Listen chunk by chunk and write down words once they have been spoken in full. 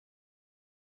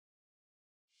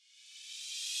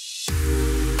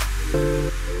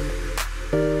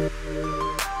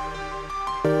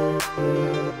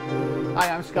Hi,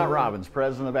 I'm Scott Robbins,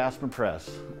 president of Aspen Press.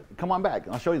 Come on back,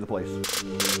 I'll show you the place.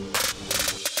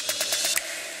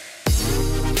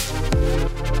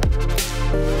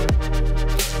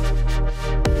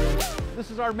 This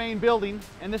is our main building,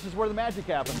 and this is where the magic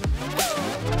happens.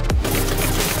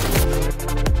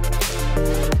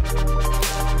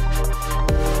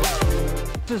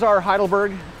 This is our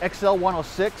Heidelberg XL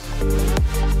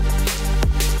 106.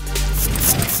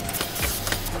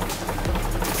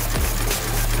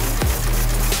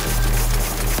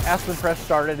 Aspen Press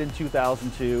started in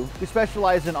 2002. We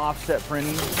specialize in offset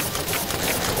printing.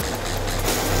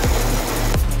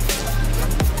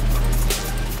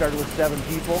 Started with 7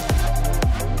 people.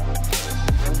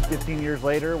 15 years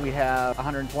later, we have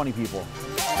 120 people.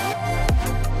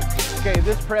 Okay,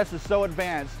 this press is so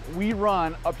advanced, we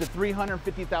run up to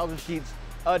 350,000 sheets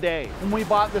a day. When we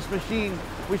bought this machine,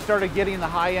 we started getting the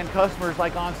high-end customers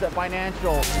like Onset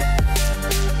Financial.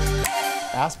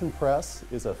 Aspen Press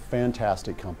is a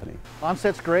fantastic company.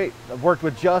 Onset's great. I've worked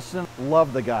with Justin,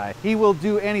 love the guy. He will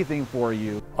do anything for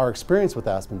you. Our experience with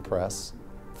Aspen Press,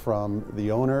 from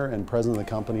the owner and president of the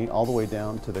company all the way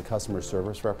down to the customer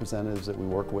service representatives that we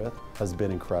work with, has been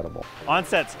incredible.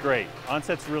 Onset's great.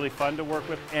 Onset's really fun to work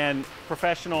with and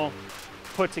professional,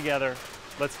 put together.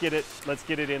 Let's get it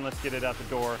in, let's get it out the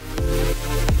door.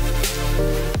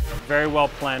 Very well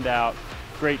planned out,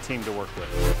 great team to work with.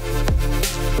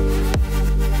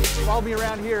 Follow me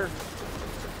around here.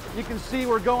 You can see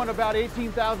we're going about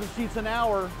 18,000 sheets an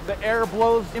hour. The air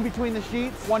blows in between the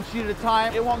sheets, 1 sheet at a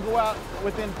time. It won't go out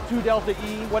within 2 delta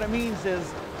E. What it means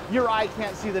is your eye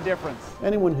can't see the difference.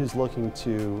 Anyone who's looking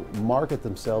to market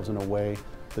themselves in a way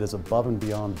that is above and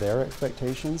beyond their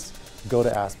expectations, go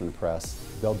to Aspen Press.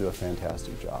 They'll do a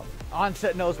fantastic job.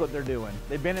 Onset knows what they're doing.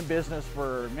 They've been in business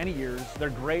for many years. They're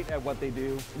great at what they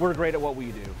do. We're great at what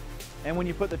we do. And when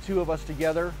you put the two of us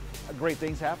together, great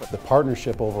things happen. The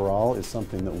partnership overall is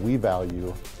something that we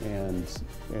value, and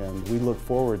we look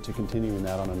forward to continuing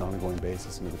that on an ongoing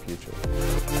basis into the future.